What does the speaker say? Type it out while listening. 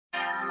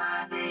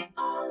I the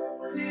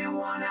only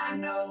one I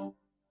know?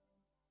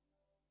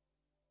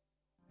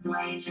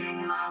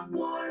 Waging my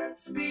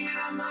wars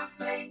behind my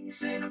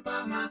face and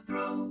above my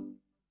throat.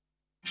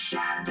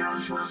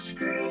 Shadows will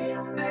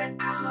scream that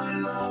I'm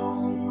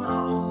alone.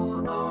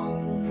 Oh, oh.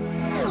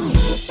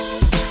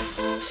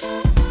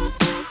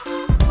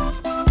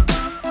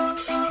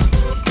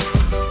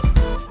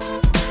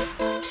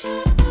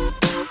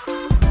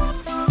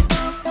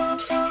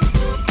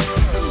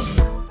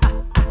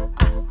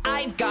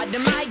 I've got a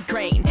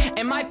migraine,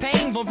 and my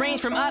pain will range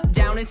from up,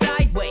 down, and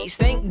sideways.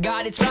 Thank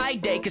God it's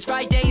Friday, cause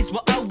Fridays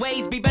will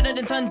always be better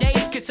than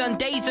Sundays, cause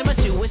Sundays are my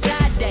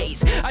suicide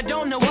days. I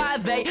don't know why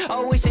they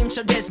always seem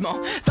so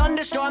dismal.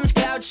 Thunderstorms,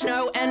 clouds,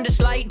 snow, and a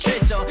slight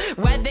drizzle.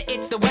 Whether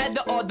it's the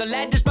weather or the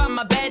letters by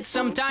my bed,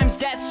 sometimes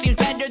death seems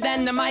better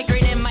than the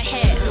migraine in my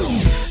head.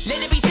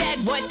 Let it be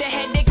said what the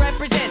headache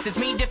represents. It's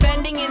me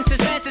defending in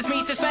suspense, it's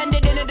me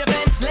suspended in a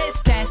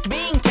defenseless test,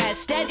 being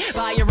tested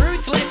by a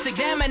ruthless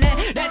examiner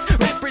that's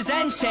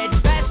represented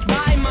best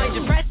by my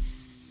depressing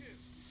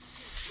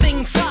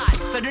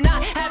thoughts. I do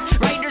not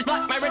have writer's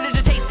block, my writer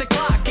just hates the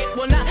clock. It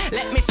will not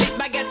let me sleep,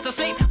 I guess I'll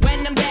sleep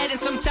when I'm dead. And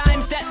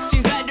sometimes death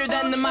seems better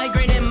than the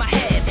migraine in my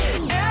head.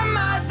 Am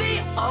I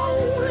the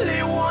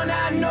only one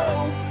I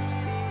know?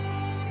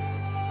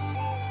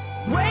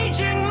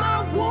 Waging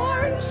my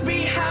wars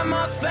behind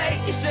my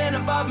face and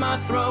above my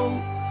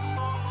throat.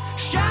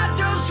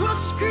 Shadows will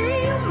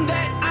scream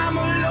that I'm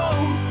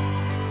alone,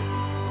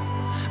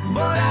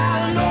 but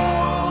I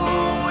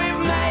know we've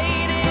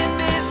made it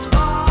this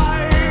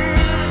far,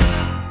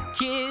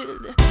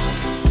 Kid.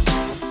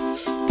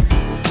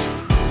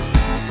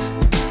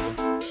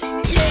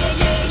 yeah,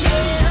 yeah,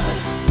 yeah.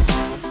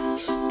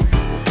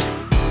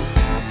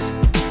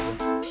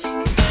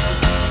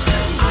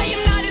 I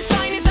am not as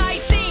fine as I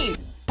seem.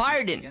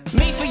 Pardon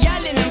me for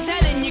yelling, I'm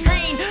telling you,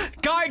 green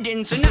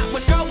gardens are not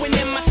what's growing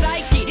in my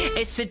psyche.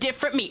 It's a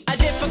different me, a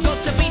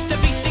difficult to beast, a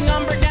feasting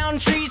umber down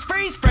trees.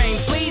 Freeze frame,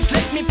 please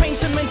let me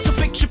paint a mental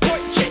picture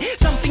portrait,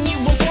 something you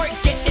won't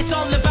forget. It's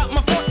all about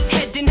my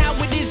forehead and how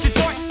it is a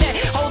torque that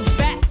holds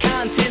back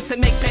contents that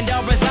make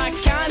Pandora's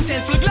box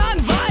contents look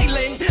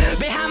non-violent.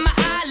 Behind my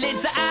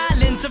eyelids are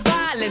islands of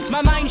violence.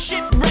 My mind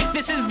shipwrecked,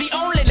 this is the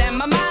only land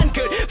my mind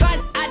could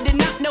find. I did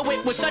not know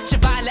it was such a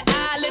violent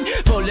island,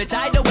 full of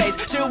tidal waves,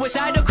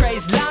 suicidal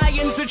crazed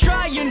lions. They're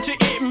trying to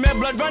eat me,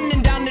 blood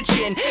running down the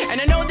chin. And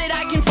I know that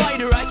I can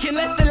fight or I can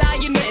let the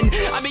lion win.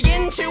 I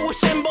begin to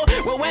assemble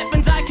what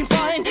weapons I can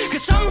find,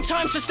 cause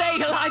sometimes to stay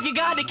alive you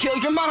gotta kill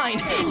your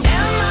mind. Am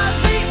I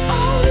the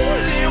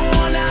only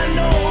one I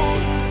know?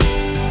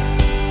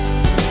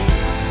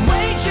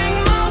 Waging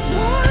my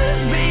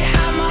wars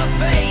behind my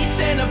face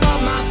and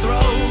above my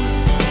throat.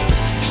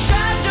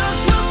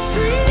 Shadows will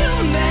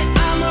scream that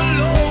I'm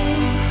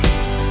alone,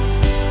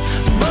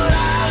 but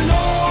I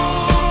know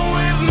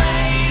we've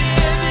made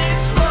it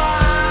this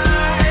far,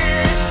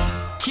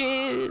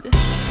 Kid.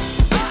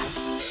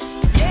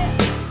 yeah.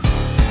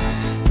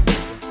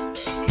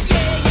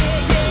 Yeah,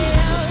 yeah,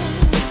 yeah.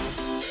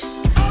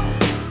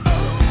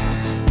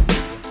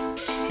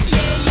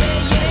 Yeah, yeah,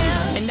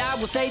 yeah. And I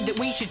will say that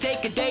we should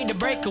take a day to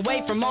break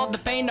away from all the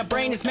pain our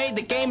brain has made.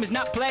 The game is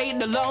not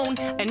played alone.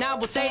 And I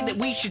will say that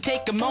we should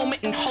take a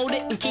moment and hold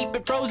it and keep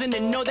it frozen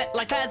and know that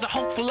life has a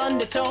hopeful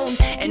undertone.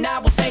 And I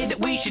will say that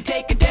we should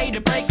take a day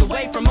to break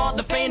away from all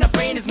the pain our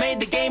brain has made.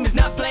 The game is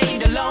not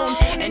played alone.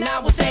 And I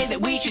will say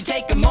that we should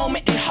take a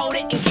moment and hold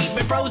it and keep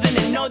it frozen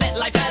and know that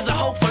life has a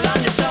hopeful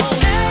undertone.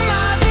 Am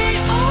I the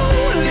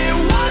only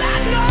one I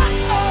know?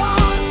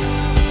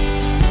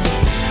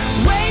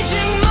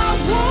 Waging my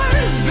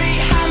wars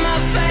behind my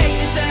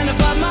face and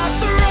above my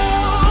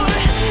throat.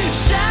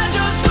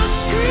 Shadows will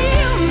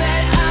scream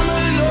that I'm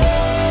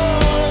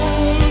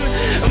alone,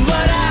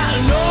 but I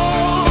know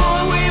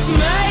we've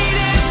made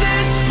it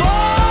this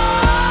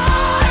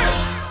far,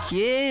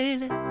 Kid.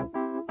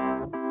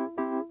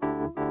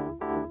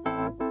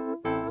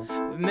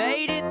 We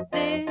made it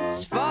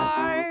this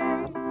far.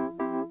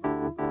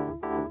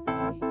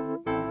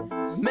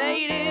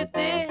 Made it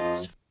this